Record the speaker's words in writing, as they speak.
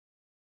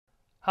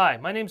Hi,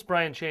 my name's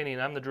Brian Chaney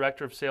and I'm the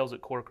Director of Sales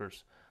at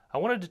Korkers. I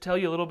wanted to tell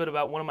you a little bit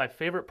about one of my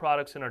favorite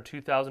products in our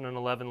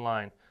 2011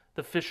 line,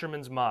 the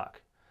Fisherman's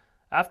Mock.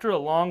 After a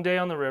long day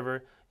on the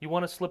river, you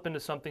want to slip into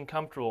something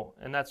comfortable,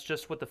 and that's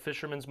just what the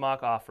Fisherman's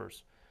Mock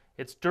offers.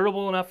 It's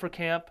durable enough for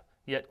camp,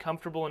 yet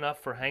comfortable enough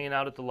for hanging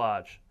out at the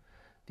lodge.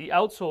 The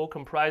outsole,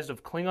 comprised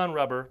of Kling-On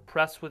rubber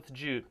pressed with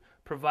jute,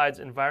 provides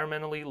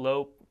environmentally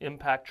low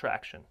impact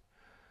traction.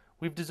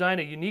 We've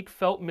designed a unique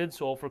felt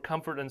midsole for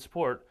comfort and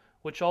sport,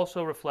 which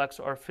also reflects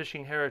our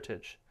fishing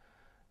heritage.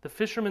 The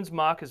Fisherman's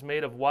Mock is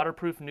made of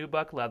waterproof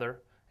Nubuck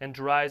leather and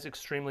dries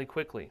extremely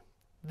quickly.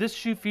 This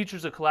shoe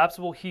features a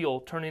collapsible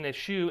heel, turning a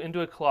shoe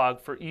into a clog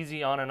for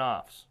easy on and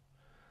offs.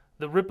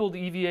 The rippled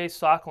EVA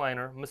sock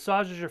liner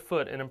massages your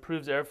foot and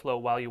improves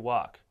airflow while you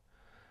walk.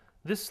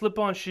 This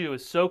slip-on shoe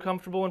is so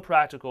comfortable and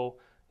practical,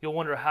 you'll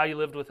wonder how you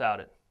lived without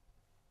it.